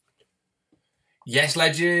Yes,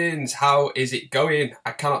 legends, how is it going?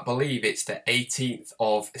 I cannot believe it's the 18th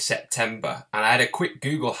of September, and I had a quick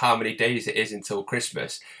Google how many days it is until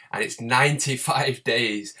Christmas, and it's 95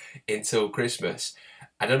 days until Christmas.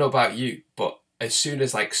 I don't know about you, but as soon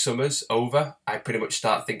as like summer's over, I pretty much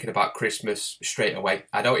start thinking about Christmas straight away.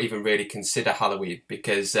 I don't even really consider Halloween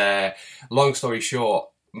because, long story short,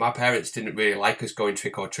 my parents didn't really like us going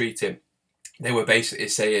trick or treating. They were basically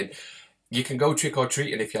saying, you can go trick or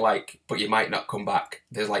treating if you like, but you might not come back.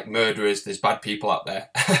 There's like murderers, there's bad people out there.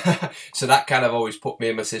 So that kind of always put me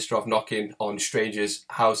and my sister off knocking on strangers'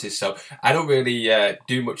 houses. So I don't really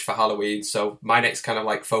do much for Halloween. So my next kind of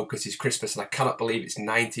like focus is Christmas, and I cannot believe it's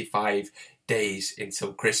 95 days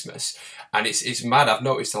until Christmas. And it's mad. I've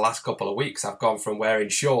noticed the last couple of weeks I've gone from wearing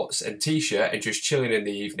shorts and t-shirt and just chilling in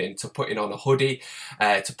the evening to putting on a hoodie,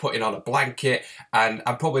 to putting on a blanket. And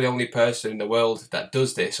I'm probably the only person in the world that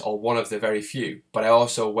does this, or one of the very few. But I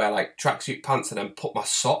also wear like tracksuit pants and then put my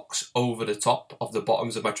socks over the top of the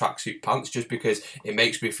bottoms of my tracksuit pants just because it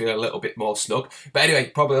makes me feel a little bit more snug. But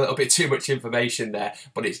anyway, probably a little bit too much information there,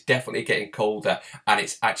 but it's definitely getting colder and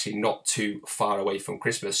it's actually not too far away from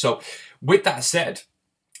Christmas. So with that said,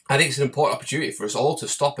 I think it's an important opportunity for us all to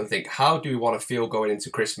stop and think, how do we want to feel going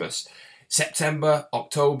into Christmas? September,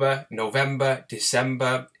 October, November,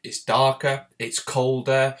 December, it's darker, it's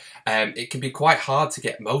colder, it can be quite hard to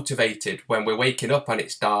get motivated when we're waking up and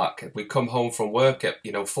it's dark. We come home from work at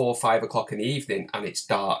 4 or 5 o'clock in the evening and it's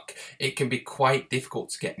dark. It can be quite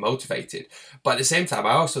difficult to get motivated. But at the same time,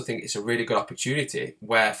 I also think it's a really good opportunity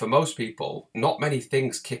where for most people, not many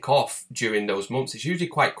things kick off during those months. It's usually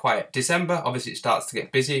quite quiet. December, obviously it starts to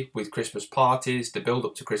get busy with Christmas parties, the build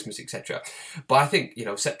up to Christmas, etc. But I think,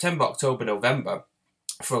 September, October, November,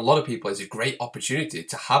 for a lot of people is a great opportunity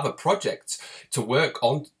to have a project, to work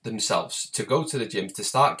on themselves, to go to the gym, to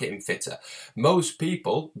start getting fitter. Most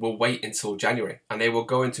people will wait until January and they will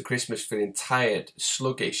go into Christmas feeling tired,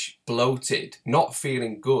 sluggish, bloated, not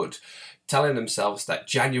feeling good, telling themselves that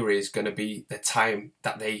January is going to be the time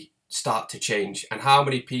that they start to change. And how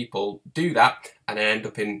many people do that and end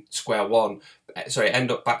up in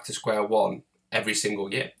end up back to square one every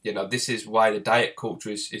single year? This is why the diet culture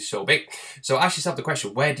is so big. So ask yourself the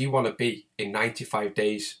question, where do you want to be in 95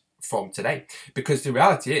 days from today? Because the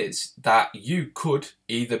reality is that you could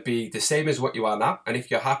either be the same as what you are now, and if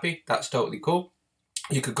you're happy, that's totally cool.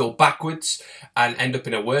 You could go backwards and end up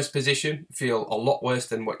in a worse position, feel a lot worse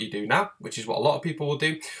than what you do now, which is what a lot of people will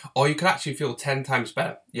do. Or you could actually feel 10 times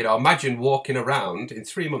better. Imagine walking around in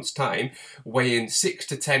 3 months' time, weighing 6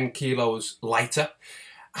 to 10 kilos lighter,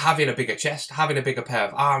 having a bigger chest, having a bigger pair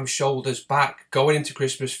of arms, shoulders, back, going into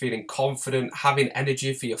Christmas feeling confident, having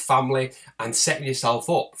energy for your family, and setting yourself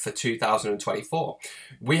up for 2024.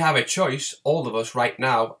 We have a choice, all of us right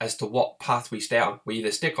now, as to what path we stay on. We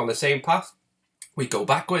either stick on the same path, we go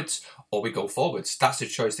backwards, or we go forwards. That's the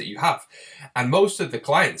choice that you have. And most of the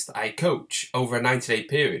clients that I coach over a 90-day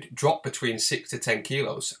period drop between 6 to 10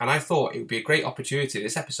 kilos. And I thought it would be a great opportunity in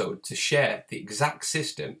this episode to share the exact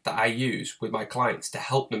system that I use with my clients to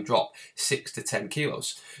help them drop 6 to 10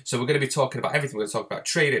 kilos. So we're going to be talking about everything. We're going to talk about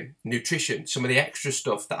training, nutrition, some of the extra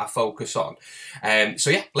stuff that I focus on.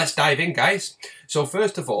 Let's dive in, guys. So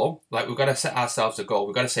first of all, we've got to set ourselves a goal.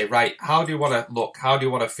 We've got to say, right, how do you want to look? How do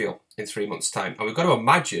you want to feel in 3 months' time? And we've got to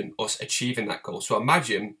imagine us achieving that goal. So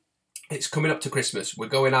imagine it's coming up to Christmas. We're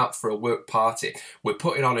going out for a work party. We're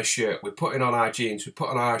putting on a shirt. We're putting on our jeans. We're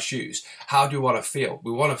putting on our shoes. How do we want to feel?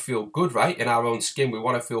 We want to feel good, right? In our own skin. We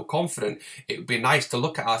want to feel confident. It would be nice to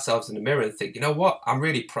look at ourselves in the mirror and think, you know what? I'm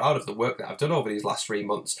really proud of the work that I've done over these last 3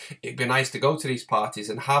 months. It'd be nice to go to these parties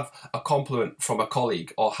and have a compliment from a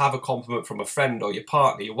colleague, or have a compliment from a friend or your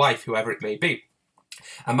partner, your wife, whoever it may be.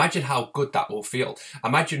 Imagine how good that will feel.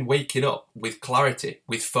 Imagine waking up with clarity,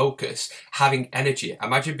 with focus, having energy.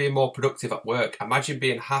 Imagine being more productive at work. Imagine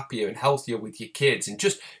being happier and healthier with your kids and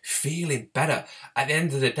just feeling better. At the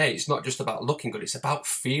end of the day, it's not just about looking good. It's about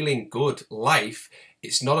feeling good. Life,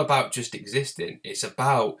 it's not about just existing. It's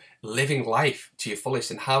about living life to your fullest.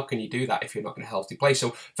 And how can you do that if you're not in a healthy place?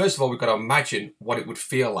 So first of all, we've got to imagine what it would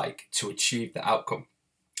feel like to achieve the outcome.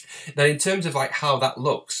 Now, in terms of how that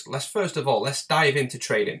looks, let's dive into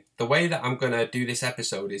training. The way that I'm going to do this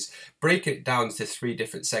episode is breaking it down into 3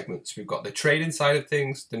 different segments. We've got the training side of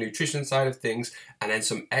things, the nutrition side of things, and then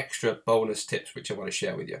some extra bonus tips which I want to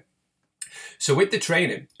share with you. So with the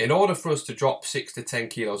training, in order for us to drop 6 to 10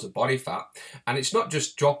 kilos of body fat, and it's not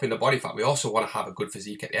just dropping the body fat, we also want to have a good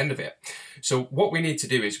physique at the end of it. So what we need to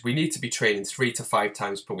do is we need to be training 3 to 5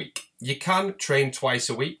 times per week. You can train twice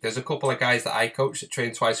a week. There's a couple of guys that I coach that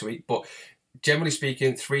train twice a week, but generally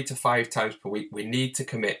speaking, 3 to 5 times per week, we need to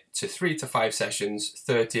commit to 3 to 5 sessions,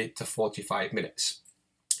 30 to 45 minutes.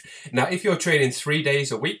 Now, if you're training 3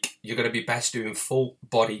 days a week, you're going to be best doing full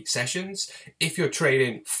body sessions. If you're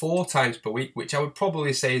training 4 times per week, which I would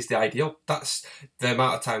probably say is the ideal, that's the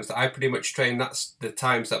amount of times that I pretty much train. That's the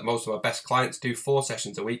times that most of my best clients do, 4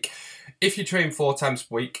 sessions a week. If you train 4 times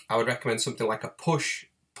per week, I would recommend something like a push,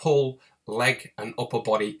 pull, leg and upper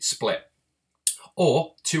body split.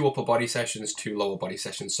 Or 2 upper body sessions, 2 lower body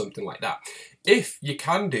sessions, something like that. If you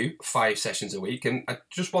can do 5 sessions a week, and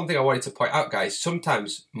just one thing I wanted to point out, guys,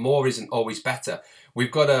 sometimes more isn't always better.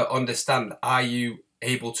 We've got to understand, are you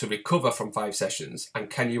able to recover from 5 sessions, and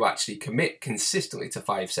can you actually commit consistently to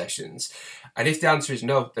 5 sessions? And if the answer is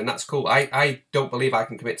no, then that's cool. I don't believe I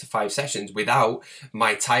can commit to 5 sessions without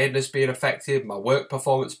my tiredness being affected, my work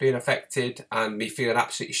performance being affected, and me feeling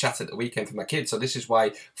absolutely shattered at the weekend for my kids. So this is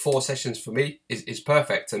why 4 sessions for me is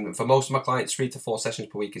perfect, and for most of my clients 3 to 4 sessions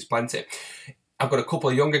per week is plenty. I've got a couple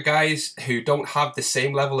of younger guys who don't have the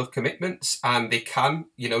same level of commitments, and they can,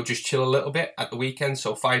 just chill a little bit at the weekend,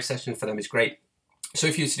 so 5 sessions for them is great. So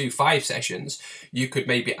if you were to do 5 sessions, you could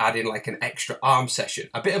maybe add in like an extra arm session,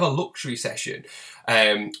 a bit of a luxury session,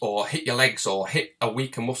 or hit your legs or hit a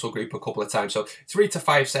weaker muscle group a couple of times. So 3 to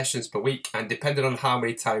 5 sessions per week, and depending on how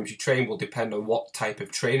many times you train will depend on what type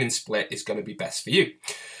of training split is going to be best for you.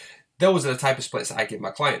 Those are the type of splits that I give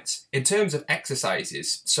my clients. In terms of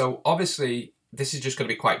exercises, so obviously this is just going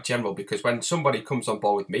to be quite general, because when somebody comes on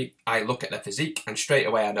board with me, I look at their physique and straight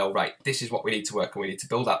away I know, right, this is what we need to work on. We need to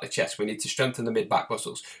build out the chest. We need to strengthen the mid-back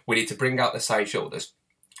muscles. We need to bring out the side shoulders.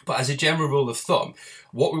 But as a general rule of thumb,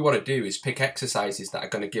 what we want to do is pick exercises that are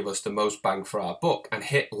going to give us the most bang for our buck and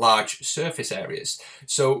hit large surface areas.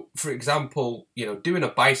 So, for example, doing a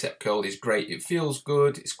bicep curl is great. It feels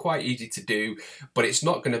good. It's quite easy to do, but it's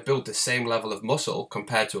not going to build the same level of muscle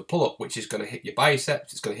compared to a pull-up, which is going to hit your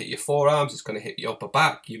biceps, it's going to hit your forearms, it's going to hit your upper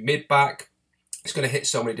back, your mid-back. It's going to hit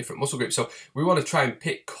so many different muscle groups. So we want to try and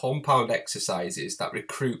pick compound exercises that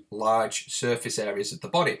recruit large surface areas of the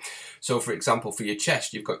body. So for example, for your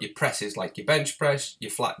chest, you've got your presses like your bench press, your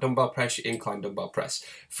flat dumbbell press, your incline dumbbell press.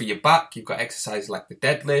 For your back, you've got exercises like the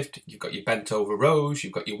deadlift, you've got your bent over rows,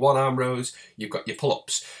 you've got your one arm rows, you've got your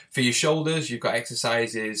pull-ups. For your shoulders, you've got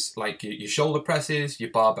exercises like your shoulder presses, your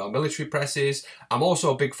barbell military presses. I'm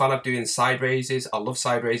also a big fan of doing side raises. I love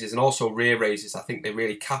side raises, and also rear raises. I think they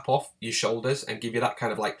really cap off your shoulders and give you that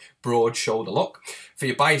kind of like broad shoulder look. For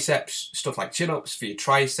your biceps, stuff like chin-ups. For your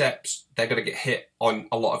triceps, they're going to get hit on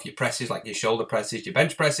a lot of your presses, like your shoulder presses, your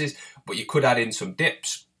bench presses, but you could add in some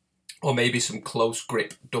dips or maybe some close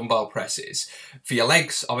grip dumbbell presses. For your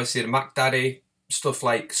legs, obviously the Mac Daddy, stuff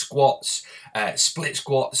like squats, split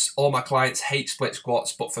squats. All my clients hate split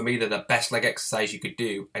squats, but for me they're the best leg exercise you could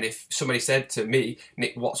do. And if somebody said to me,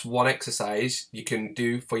 Nick, what's one exercise you can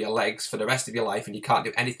do for your legs for the rest of your life and you can't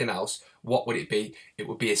do anything else, what would it be? It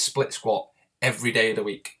would be a split squat every day of the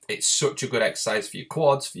week. It's such a good exercise for your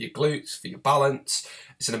quads, for your glutes, for your balance.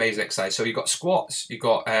 It's an amazing exercise. So you've got squats, you've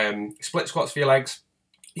got split squats for your legs,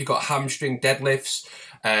 you've got hamstring deadlifts,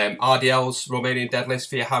 RDLs, Romanian deadlifts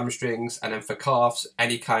for your hamstrings, and then for calves,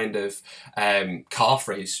 any kind of calf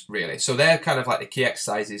raise, really. So they're kind of like the key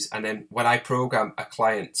exercises. And then when I program a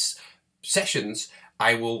client's sessions,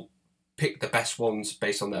 I will pick the best ones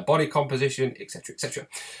based on their body composition, etc., etc.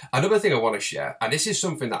 Another thing I want to share, and this is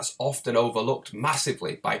something that's often overlooked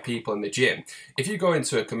massively by people in the gym. If you go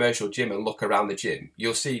into a commercial gym and look around the gym,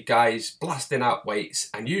 you'll see guys blasting out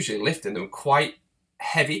weights and usually lifting them quite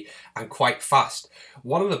heavy and quite fast.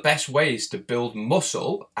 One of the best ways to build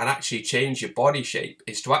muscle and actually change your body shape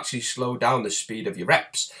is to actually slow down the speed of your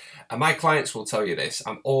reps. And my clients will tell you this.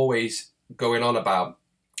 I'm always going on about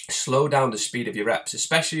slow down the speed of your reps,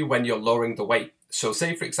 especially when you're lowering the weight. So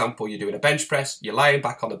say, for example, you're doing a bench press, you're lying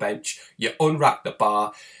back on the bench, you unrack the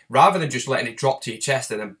bar, rather than just letting it drop to your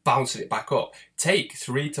chest and then bouncing it back up, take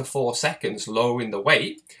 3 to 4 seconds lowering the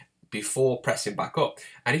weight before pressing back up.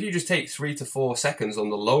 And if you just take 3 to 4 seconds on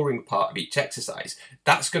the lowering part of each exercise,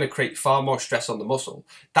 that's going to create far more stress on the muscle.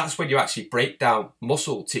 That's when you actually break down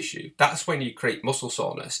muscle tissue. That's when you create muscle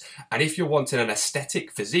soreness. And if you're wanting an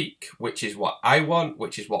aesthetic physique, which is what I want,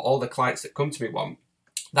 which is what all the clients that come to me want,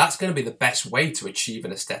 that's going to be the best way to achieve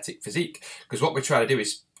an aesthetic physique. Because what we're trying to do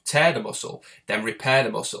is tear the muscle, then repair the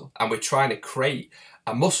muscle. And we're trying to create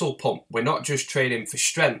a muscle pump. We're not just training for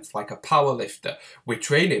strength like a power lifter. We're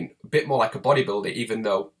training a bit more like a bodybuilder, even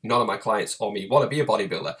though none of my clients or me want to be a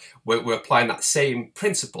bodybuilder. We're applying that same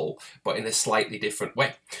principle, but in a slightly different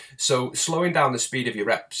way. So slowing down the speed of your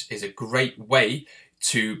reps is a great way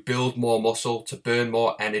to build more muscle, to burn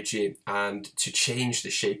more energy, and to change the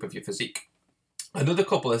shape of your physique. Another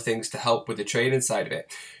couple of things to help with the training side of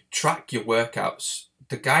it: track your workouts.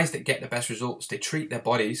 The guys that get the best results, they treat their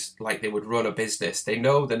bodies like they would run a business. They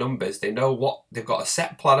know the numbers, they know what they've got, a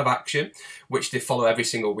set plan of action which they follow every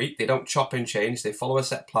single week. They don't chop and change. They follow a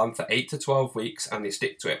set plan for 8 to 12 weeks and they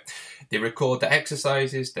stick to it. They record the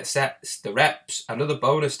exercises, the sets, the reps. Another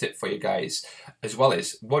bonus tip for you guys as well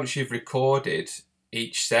is, once you've recorded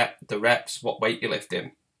each set, the reps, what weight you're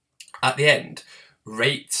lifting, at the end,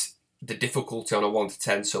 rate the difficulty on a 1 to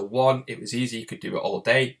 10. So 1, it was easy, you could do it all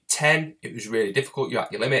day. 10, it was really difficult, you're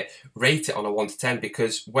at your limit. Rate it on a 1 to 10,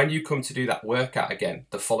 because when you come to do that workout again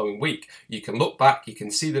the following week, you can look back, you can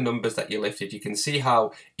see the numbers that you lifted, you can see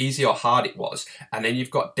how easy or hard it was, and then you've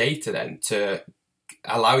got data then to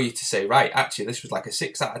allow you to say, right, actually this was like a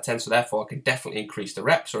 6 out of 10, so therefore I can definitely increase the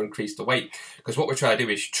reps or increase the weight. Because what we're trying to do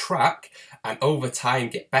is track and over time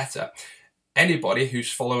get better. Anybody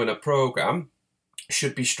who's following a program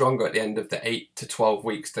should be stronger at the end of the 8 to 12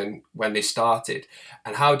 weeks than when they started.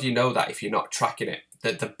 And how do you know that if you're not tracking it?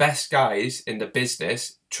 That the best guys in the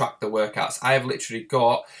business track the workouts. I have literally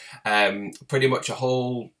got pretty much a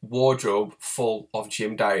whole wardrobe full of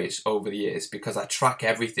gym diaries over the years because I track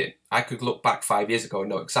everything. I could look back 5 years ago and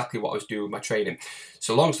know exactly what I was doing with my training.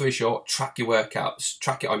 So long story short, track your workouts.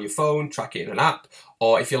 Track it on your phone, track it in an app,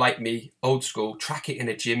 or if you're like me, old school, track it in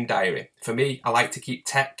a gym diary. For me, I like to keep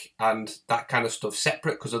tech and that kind of stuff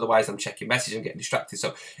separate because otherwise I'm checking messages and getting distracted.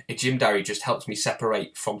 So a gym diary just helps me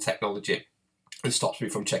separate from technology and stops me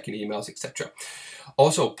from checking emails, etc.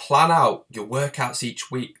 Also, plan out your workouts each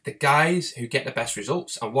week. The guys who get the best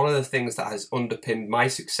results, and one of the things that has underpinned my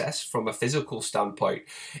success from a physical standpoint,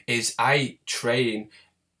 is I train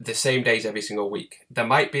the same days every single week. There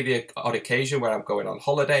might be the odd occasion where I'm going on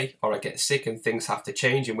holiday or I get sick and things have to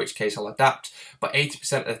change, in which case I'll adapt. But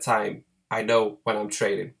 80% of the time, I know when I'm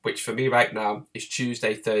training, which for me right now is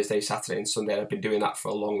Tuesday, Thursday, Saturday and Sunday. I've been doing that for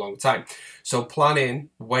a long, long time. So plan in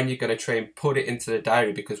when you're going to train, put it into the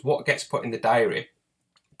diary, because what gets put in the diary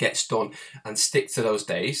gets done, and stick to those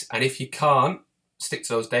days. And if you can't stick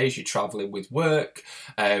to those days, you're traveling with work,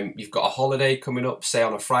 you've got a holiday coming up, say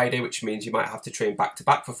on a Friday, which means you might have to train back to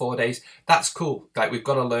back for 4 days. That's cool. Like, we've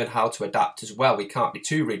got to learn how to adapt as well. We can't be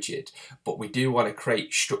too rigid, but we do want to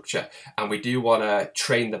create structure and we do want to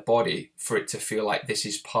train the body for it to feel like this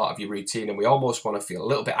is part of your routine. And we almost want to feel a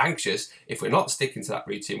little bit anxious if we're not sticking to that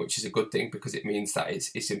routine, which is a good thing because it means that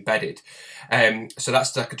it's embedded. So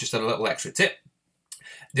that's like just a little extra tip.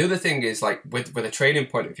 The other thing is, like, with a training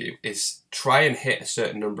point of view, is try and hit a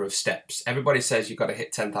certain number of steps. Everybody says you've got to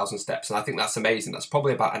hit 10,000 steps, and I think that's amazing. That's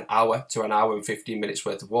probably about an hour to an hour and 15 minutes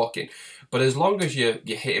worth of walking. But as long as you're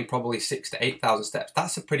hitting probably 6,000 to 8,000 steps,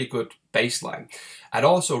 that's a pretty good baseline. And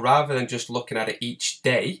also, rather than just looking at it each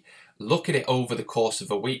day, look at it over the course of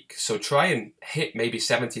a week. So try and hit maybe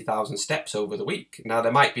 70,000 steps over the week. Now,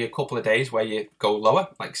 there might be a couple of days where you go lower,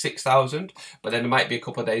 like 6,000, but then there might be a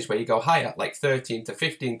couple of days where you go higher, like 13 to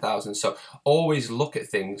 15,000. So always look at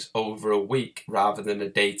things over a week rather than a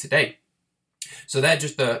day to day. So they're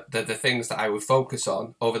just the things that I would focus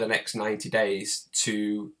on over the next 90 days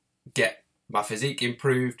to get my physique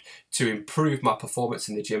improved, to improve my performance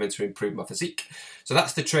in the gym and to improve my physique. So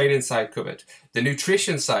that's the training side covered. The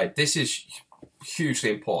nutrition side, this is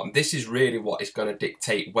hugely important. This is really what is going to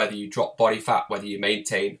dictate whether you drop body fat, whether you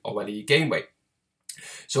maintain, or whether you gain weight.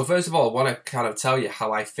 So first of all, I want to kind of tell you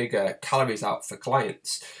how I figure calories out for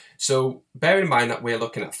clients. So bear in mind that we're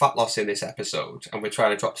looking at fat loss in this episode and we're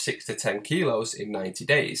trying to drop 6 to 10 kilos in 90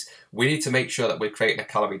 days. We need to make sure that we're creating a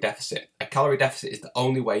calorie deficit. A calorie deficit is the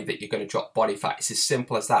only way that you're going to drop body fat. It's as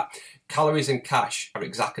simple as that. Calories and cash are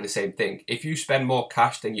exactly the same thing. If you spend more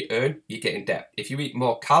cash than you earn, you get in debt. If you eat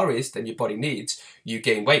more calories than your body needs, you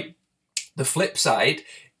gain weight. The flip side,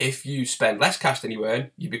 if you spend less cash than you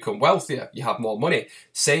earn, you become wealthier, you have more money.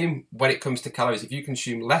 Same when it comes to calories. If you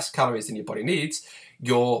consume less calories than your body needs,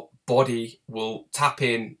 your body will tap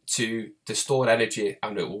into the stored energy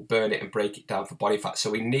and it will burn it and break it down for body fat. So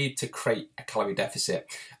we need to create a calorie deficit,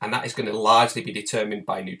 and that is going to largely be determined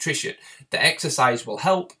by nutrition. The exercise will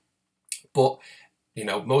help, but you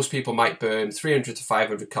know, most people might burn 300 to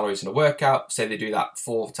 500 calories in a workout. Say they do that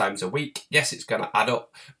 4 times a week. Yes, it's going to add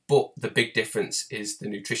up, but the big difference is the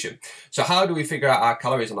nutrition. So how do we figure out our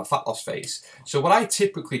calories on a fat loss phase? So what I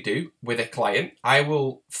typically do with a client, I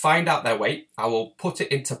will find out their weight, I will put it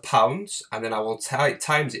into pounds, and then I will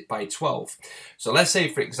times it by 12. So let's say,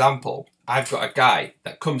 for example, I've got a guy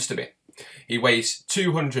that comes to me. He weighs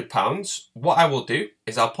 200 pounds. What I will do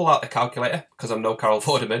is I'll pull out the calculator because I'm no Carol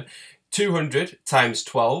Vorderman. 200 times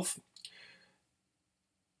 12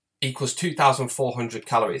 equals 2,400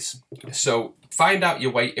 calories. So find out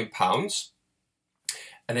your weight in pounds.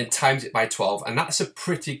 and then times it by 12. And that's a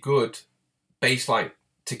pretty good baseline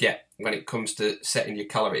to get when it comes to setting your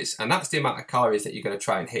calories. And that's the amount of calories that you're going to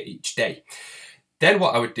try and hit each day. Then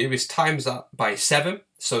what I would do is times that by 7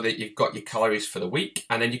 so that you've got your calories for the week.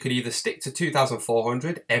 And then you could either stick to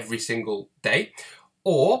 2,400 every single day,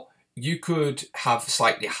 or you could have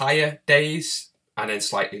slightly higher days and then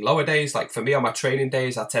slightly lower days. Like for me, on my training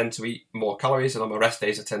days, I tend to eat more calories, and on my rest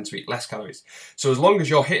days, I tend to eat less calories. So as long as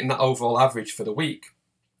you're hitting that overall average for the week,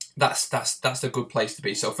 that's a good place to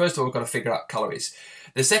be. So first of all, we've got to figure out calories.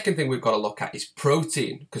 The second thing we've got to look at is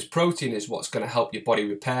protein, because protein is what's going to help your body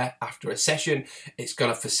repair after a session. It's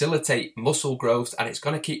going to facilitate muscle growth, and it's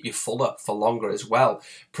going to keep you fuller for longer as well.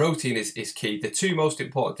 Protein is key. The two most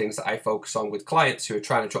important things that I focus on with clients who are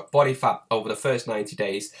trying to drop body fat over the first 90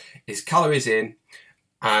 days is calories in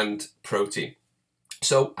and protein.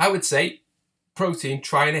 So I would say protein,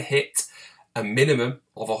 trying to hit a minimum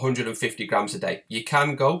of 150 grams a day. You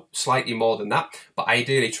can go slightly more than that, but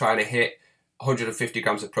ideally trying to hit 150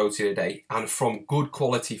 grams of protein a day, and from good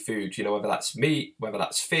quality food, whether that's meat, whether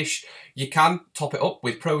that's fish. You can top it up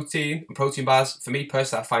with protein and protein bars. For me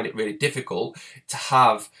personally, I find it really difficult to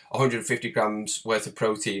have 150 grams worth of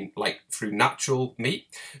protein like through natural meat.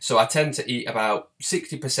 So I tend to eat about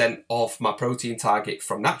 60% of my protein target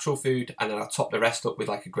from natural food, and then I top the rest up with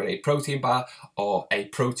like a grenade protein bar or a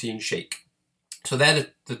protein shake. So they're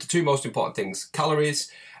the two most important things: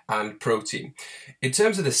 calories and protein. In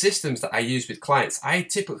terms of the systems that I use with clients, I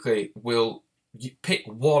typically will pick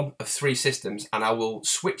one of 3 systems, and I will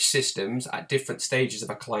switch systems at different stages of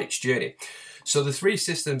a client's journey. So the 3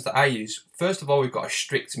 systems that I use, first of all, we've got a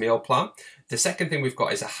strict meal plan. The second thing we've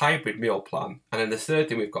got is a hybrid meal plan. And then the third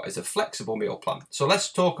thing we've got is a flexible meal plan. So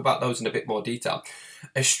let's talk about those in a bit more detail.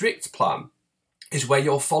 A strict plan is where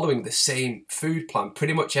you're following the same food plan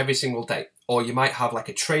pretty much every single day. Or you might have like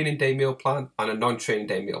a training day meal plan and a non-training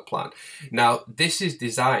day meal plan. Now, this is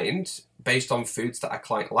designed based on foods that a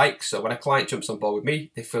client likes. So when a client jumps on board with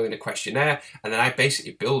me, they fill in a questionnaire, and then I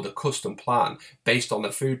basically build a custom plan based on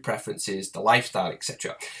the food preferences, the lifestyle,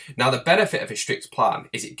 etc. Now, the benefit of a strict plan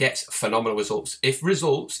is it gets phenomenal results. If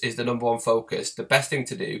results is the number one focus, the best thing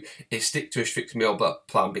to do is stick to a strict meal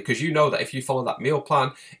plan, because you know that if you follow that meal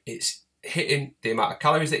plan, it's hitting the amount of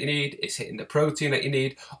calories that you need, it's hitting the protein that you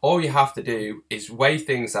need. All you have to do is weigh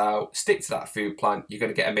things out, stick to that food plan, you're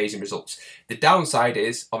going to get amazing results. The downside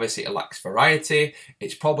is obviously it lacks variety.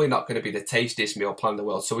 It's probably not going to be the tastiest meal plan in the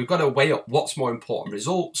world. So we've got to weigh up what's more important: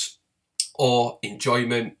 results or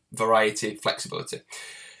enjoyment, variety, flexibility.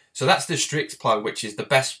 So that's the strict plan, which is the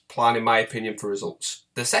best plan in my opinion for results.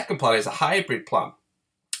 The second plan is a hybrid plan.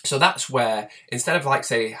 So that's where instead of like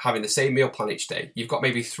say having the same meal plan each day, you've got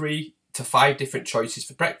maybe 3 to 5 different choices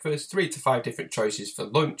for breakfast, 3 to 5 different choices for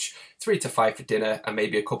lunch, 3 to 5 for dinner, and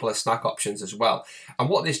maybe a couple of snack options as well. And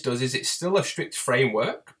what this does is it's still a strict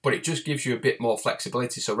framework, but it just gives you a bit more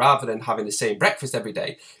flexibility. So rather than having the same breakfast every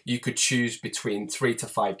day, you could choose between 3 to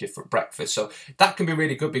 5 different breakfasts. So that can be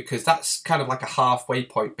really good, because that's kind of like a halfway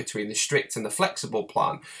point between the strict and the flexible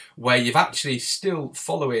plan, where you've actually still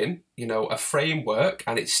following a framework,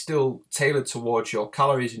 and it's still tailored towards your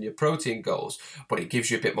calories and your protein goals, but it gives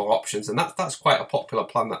you a bit more options. And that's quite a popular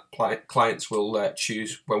plan that clients will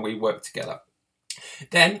choose when we work together.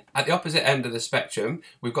 Then at the opposite end of the spectrum,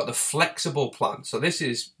 we've got the flexible plan. So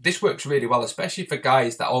this works really well, especially for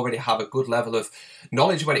guys that already have a good level of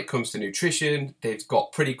knowledge when it comes to nutrition. They've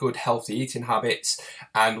got pretty good healthy eating habits.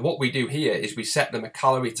 And what we do here is we set them a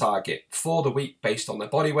calorie target for the week based on their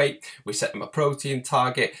body weight. We set them a protein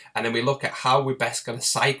target, and then we look at how we're best going to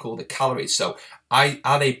cycle the calories. So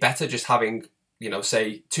are they better just having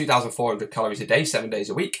say 2,400 calories a day, 7 days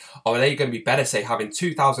a week? Or are they going to be better, say, having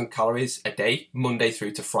 2,000 calories a day, Monday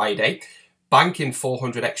through to Friday, banking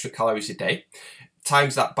 400 extra calories a day,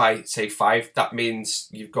 times that by, say, 5, that means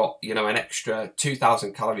you've got, an extra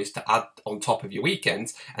 2,000 calories to add on top of your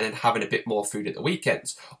weekends, and then having a bit more food at the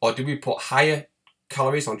weekends? Or do we put higher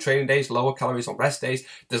calories on training days, lower calories on rest days?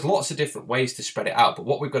 There's lots of different ways to spread it out, but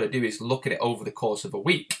what we've got to do is look at it over the course of a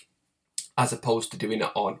week, as opposed to doing it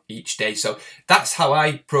on each day. So that's how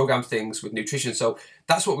I program things with nutrition. So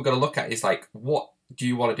that's what we're going to look at, is like, what do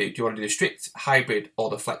you want to do? Do you want to do the strict, hybrid, or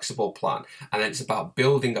the flexible plan? And then it's about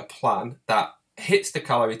building a plan that hits the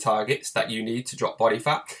calorie targets that you need to drop body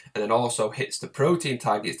fat, and then also hits the protein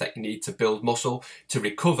targets that you need to build muscle, to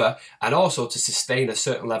recover, and also to sustain a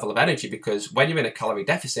certain level of energy, because when you're in a calorie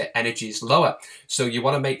deficit, energy is lower. So you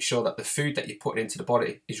want to make sure that the food that you're putting into the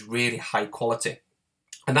body is really high quality.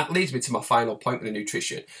 And that leads me to my final point with the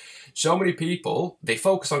nutrition. So many people, they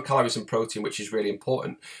focus on calories and protein, which is really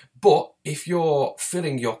important. But if you're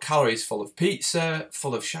filling your calories full of pizza,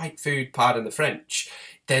 full of shite food, pardon the French,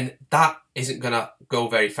 then that isn't going to go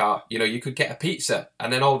very far. You know, you could get a pizza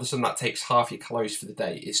and then all of a sudden that takes half your calories for the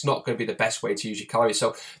day. It's not going to be the best way to use your calories.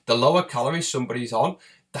 So the lower calories somebody's on,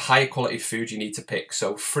 the higher quality food you need to pick.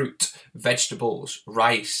 So fruit, vegetables,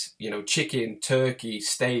 rice, you know, chicken, turkey,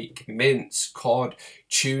 steak, mince, cod,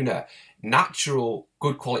 tuna, natural,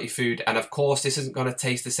 good quality food. And of course, this isn't going to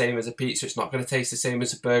taste the same as a pizza. It's not going to taste the same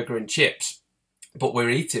as a burger and chips. But we're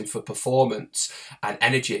eating for performance and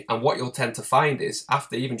energy. And what you'll tend to find is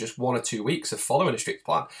after even just 1 or 2 weeks of following a strict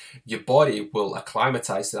plan, your body will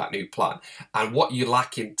acclimatize to that new plan. And what you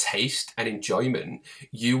lack in taste and enjoyment,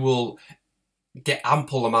 you will get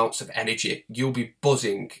ample amounts of energy. You'll be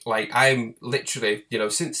buzzing. Like I'm literally, you know,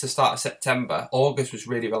 since the start of September, August was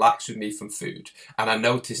really relaxed with me from food. And I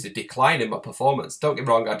noticed a decline in my performance. Don't get me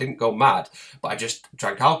wrong, I didn't go mad, but I just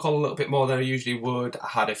drank alcohol a little bit more than I usually would. I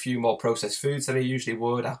had a few more processed foods than I usually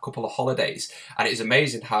would, a couple of holidays. And it's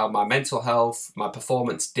amazing how my mental health, my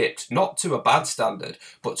performance dipped, not to a bad standard,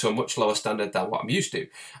 but to a much lower standard than what I'm used to.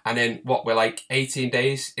 And then we're like 18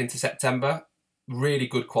 days into September, really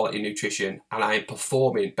good quality nutrition, and I'm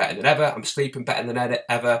performing better than ever. I'm sleeping better than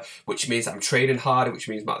ever, which means I'm training harder, which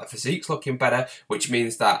means my physique's looking better, which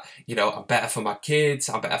means that, you know, I'm better for my kids,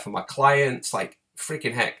 I'm better for my clients. Like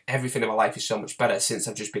freaking heck, everything in my life is so much better since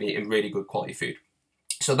I've just been eating really good quality food.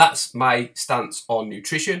 So that's my stance on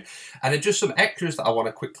nutrition. And then just some extras that I want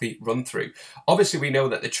to quickly run through. Obviously, we know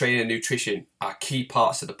that the training and nutrition are key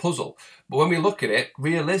parts of the puzzle. But when we look at it,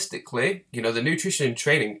 realistically, you know, the nutrition and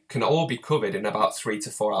training can all be covered in about 3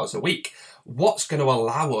 to 4 hours a week. What's going to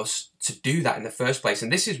allow us to do that in the first place?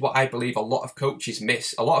 And this is what I believe a lot of coaches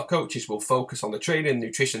miss. A lot of coaches will focus on the training and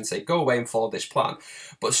nutrition, say, go away and follow this plan.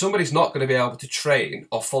 But somebody's not going to be able to train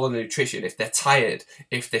or follow the nutrition if they're tired,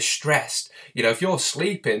 if they're stressed. You know, if you're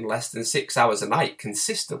sleeping less than 6 hours a night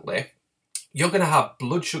consistently, you're going to have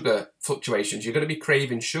blood sugar fluctuations. You're going to be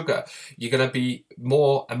craving sugar. You're going to be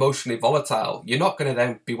more emotionally volatile. You're not going to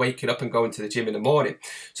then be waking up and going to the gym in the morning.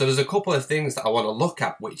 So there's a couple of things that I want to look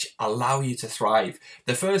at which allow you to thrive.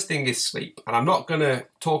 The first thing is sleep. And I'm not going to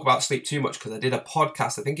talk about sleep too much because I did a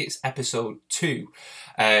podcast, I think it's episode 2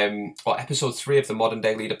 or episode 3 of the Modern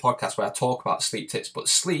Day Leader podcast where I talk about sleep tips. But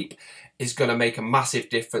sleep is going to make a massive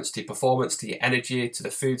difference to your performance, to your energy, to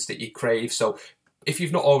the foods that you crave. So if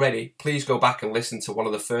you've not already, please go back and listen to one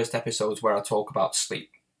of the first episodes where I talk about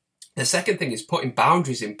sleep. The second thing is putting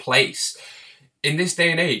boundaries in place. In this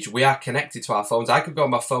day and age, we are connected to our phones. I could go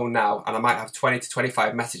on my phone now and I might have 20 to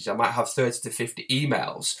 25 messages. I might have 30 to 50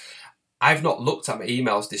 emails. I've not looked at my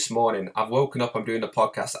emails this morning. I've woken up, I'm doing the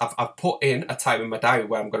podcast. I've put in a time in my diary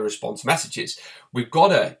where I'm going to respond to messages. We've got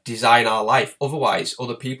to design our life. Otherwise,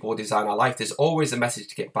 other people will design our life. There's always a message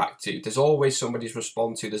to get back to. There's always somebody to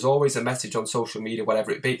respond to. There's always a message on social media,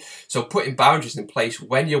 whatever it be. So putting boundaries in place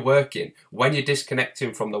when you're working, when you're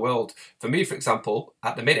disconnecting from the world. For me, for example,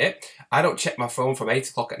 at the minute, I don't check my phone from 8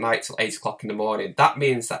 o'clock at night till 8 o'clock in the morning. That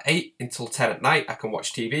means that 8 until 10 at night, I can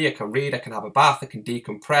watch TV, I can read, I can have a bath, I can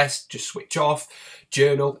decompress, just switch off,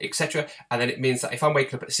 journal, etc. And then it means that if I'm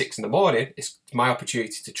waking up at 6 in the morning, it's my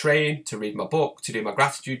opportunity to train, to read my book, to do my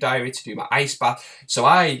gratitude diary, to do my ice bath. So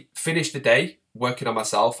I finish the day working on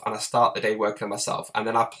myself and I start the day working on myself. And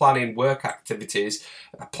then I plan in work activities,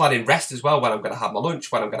 I plan in rest as well, when I'm going to have my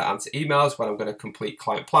lunch, when I'm going to answer emails, when I'm going to complete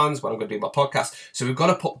client plans, when I'm going to do my podcast. So we've got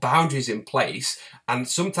to put boundaries in place. And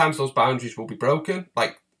sometimes those boundaries will be broken.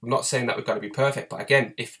 Like, I'm not saying that we've got to be perfect, but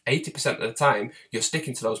again, if 80% of the time you're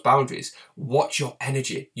sticking to those boundaries, watch your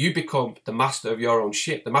energy. You become the master of your own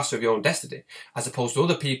ship, the master of your own destiny, as opposed to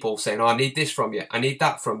other people saying, oh, I need this from you, I need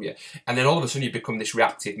that from you. And then all of a sudden you become this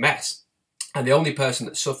reactive mess. And the only person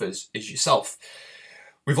that suffers is yourself.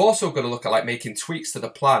 We've also got to look at like making tweaks to the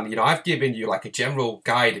plan. You know, I've given you like a general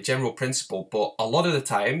guide, a general principle, but a lot of the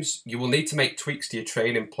times you will need to make tweaks to your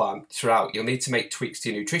training plan throughout. You'll need to make tweaks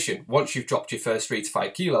to your nutrition. Once you've dropped your first 3 to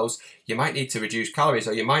 5 kilos, you might need to reduce calories,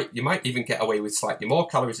 or you might even get away with slightly more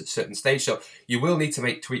calories at certain stage. So you will need to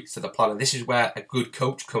make tweaks to the plan. And this is where a good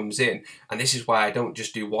coach comes in. And this is why I don't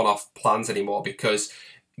just do one-off plans anymore, because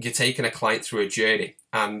you're taking a client through a journey,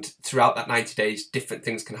 and throughout that 90 days, different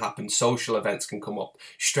things can happen. Social events can come up,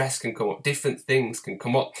 stress can come up, different things can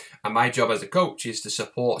come up. And my job as a coach is to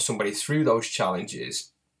support somebody through those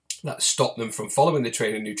challenges that stop them from following the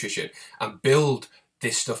training and nutrition and build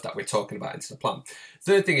this stuff that we're talking about into the plan.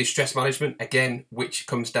 Third thing is stress management, again, which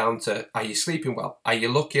comes down to, are you sleeping well? Are you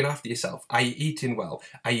looking after yourself? Are you eating well?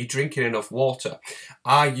 Are you drinking enough water?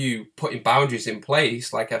 Are you putting boundaries in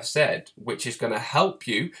place, like I've said, which is going to help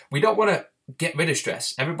you? We don't want to get rid of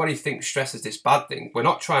stress. Everybody thinks stress is this bad thing. We're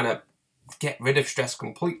not trying to get rid of stress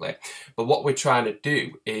completely, but what we're trying to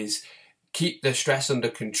do is keep the stress under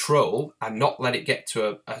control and not let it get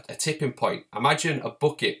to a tipping point. Imagine a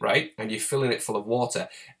bucket, right? And you're filling it full of water.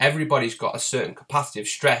 Everybody's got a certain capacity of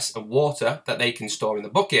stress and water that they can store in the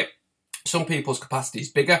bucket. Some people's capacity is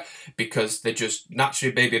bigger because they're just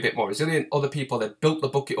naturally maybe a bit more resilient. Other people, they've built the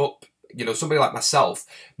bucket up. You know, somebody like myself,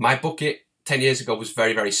 my bucket 10 years ago was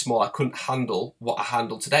very, very small. I couldn't handle what I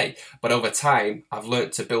handle today. But over time, I've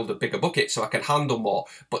learned to build a bigger bucket so I can handle more.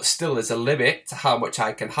 But still, there's a limit to how much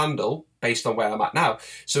I can handle based on where I'm at now.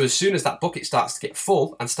 So as soon as that bucket starts to get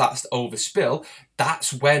full and starts to overspill,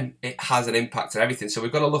 that's when it has an impact on everything. So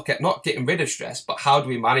we've got to look at not getting rid of stress, but how do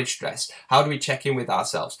we manage stress? How do we check in with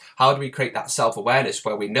ourselves? How do we create that self-awareness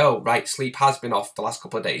where we know, right, sleep has been off the last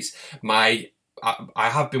couple of days. I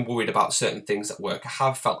have been worried about certain things at work. I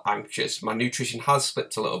have felt anxious. My nutrition has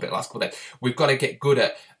slipped a little bit last couple of days. We've got to get good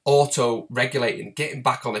at auto-regulating, getting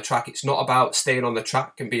back on the track. It's not about staying on the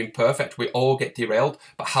track and being perfect. We all get derailed,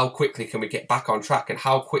 but how quickly can we get back on track, and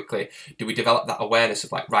how quickly do we develop that awareness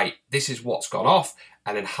of like, right, this is what's gone off,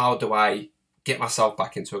 and then how do I get myself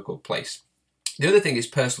back into a good place? The other thing is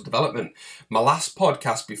personal development. My last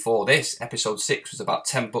podcast before this, episode 6, was about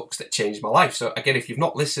 10 books that changed my life. So again, if you've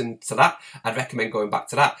not listened to that, I'd recommend going back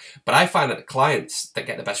to that. But I find that the clients that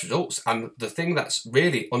get the best results, and the thing that's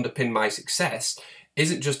really underpinned my success,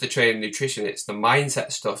 isn't just the training and nutrition, it's the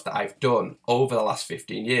mindset stuff that I've done over the last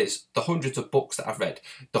 15 years. The hundreds of books that I've read,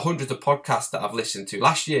 the hundreds of podcasts that I've listened to.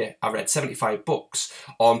 Last year, I read 75 books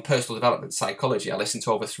on personal development psychology. I listened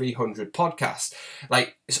to over 300 podcasts.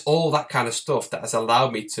 Like, it's all that kind of stuff that has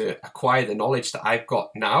allowed me to acquire the knowledge that I've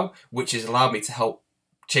got now, which has allowed me to help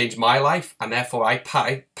change my life, and therefore I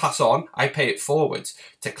pay it forward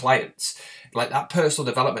to clients. Like that personal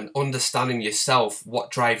development, understanding yourself,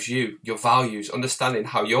 what drives you, your values, understanding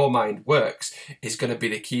how your mind works is going to be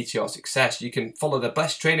the key to your success. You can follow the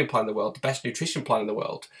best training plan in the world, the best nutrition plan in the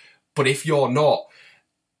world, but if you're not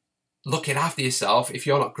looking after yourself, if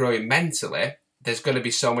you're not growing mentally, there's going to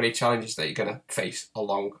be so many challenges that you're going to face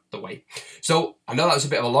along the way. So I know that was a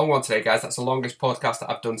bit of a long one today, guys. That's the longest podcast that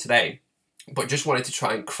I've done today, but just wanted to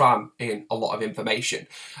try and cram in a lot of information.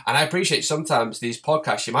 And I appreciate sometimes these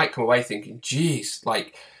podcasts, you might come away thinking, geez,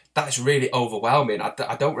 like that's really overwhelming.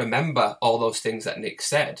 I don't remember all those things that Nick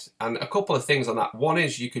said. And a couple of things on that. One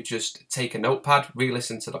is you could just take a notepad,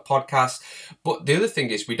 re-listen to the podcast. But the other thing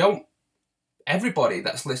is everybody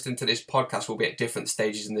that's listening to this podcast will be at different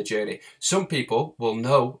stages in the journey. Some people will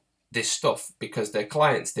know this stuff because they're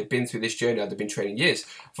clients, they've been through this journey, or they've been training years.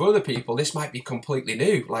 For other people, this might be completely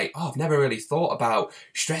new. Like, I've never really thought about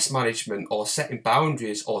stress management or setting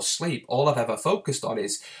boundaries or sleep. All I've ever focused on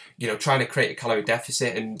is, trying to create a calorie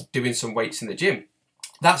deficit and doing some weights in the gym.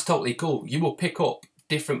 That's totally cool. You will pick up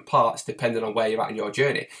different parts depending on where you're at in your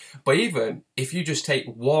journey. But even if you just take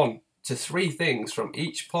 1 to 3 things from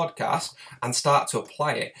each podcast and start to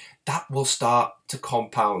apply it, that will start to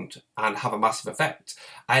compound and have a massive effect.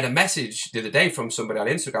 I had a message the other day from somebody on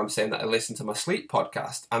Instagram saying that I listened to my sleep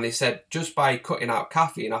podcast, and they said just by cutting out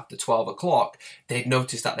caffeine after 12 o'clock, they'd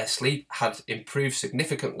noticed that their sleep had improved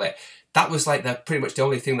significantly. That was like pretty much the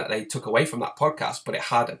only thing that they took away from that podcast, but it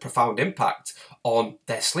had a profound impact on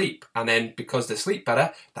their sleep. And then because they sleep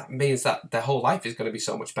better, that means that their whole life is going to be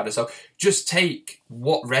so much better. So just take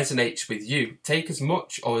what resonates with you. Take as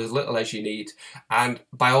much or as little as you need. And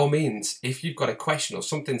by all means, if you've got a question or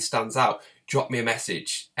something stands out, drop me a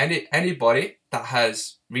message. Anybody that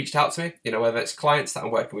has reached out to me, whether it's clients that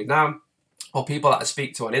I'm working with now, or people that I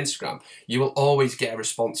speak to on Instagram, you will always get a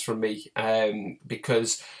response from me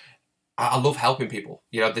because I love helping people.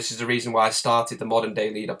 This is the reason why I started the Modern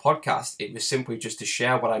Day Leader podcast. It was simply just to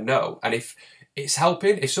share what I know. And if it's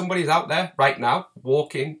helping, if somebody's out there right now,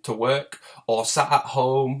 walking to work or sat at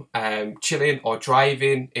home, chilling or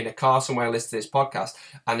driving in a car somewhere and listening to this podcast,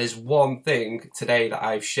 and there's one thing today that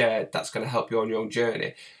I've shared that's going to help you on your own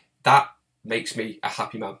journey, that makes me a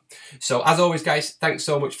happy man. So as always, guys, thanks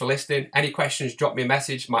so much for listening. Any questions, drop me a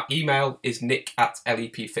message. My email is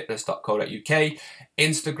nick@lepfitness.co.uk.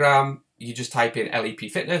 Instagram, you just type in LEP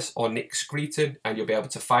Fitness or Nick Screeton and you'll be able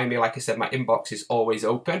to find me. Like I said, my inbox is always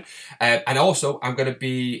open. And also, I'm going to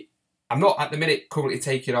be I'm not at the minute currently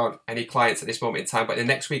taking on any clients at this moment in time, but the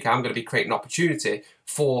next week I'm going to be creating an opportunity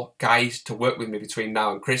for guys to work with me between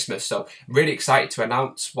now and Christmas. So I'm really excited to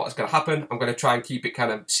announce what's going to happen. I'm going to try and keep it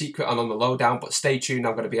kind of secret and on the lowdown, but stay tuned.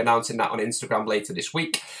 I'm going to be announcing that on Instagram later this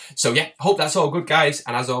week. So yeah, hope that's all good, guys.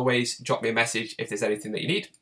 And as always, drop me a message if there's anything that you need.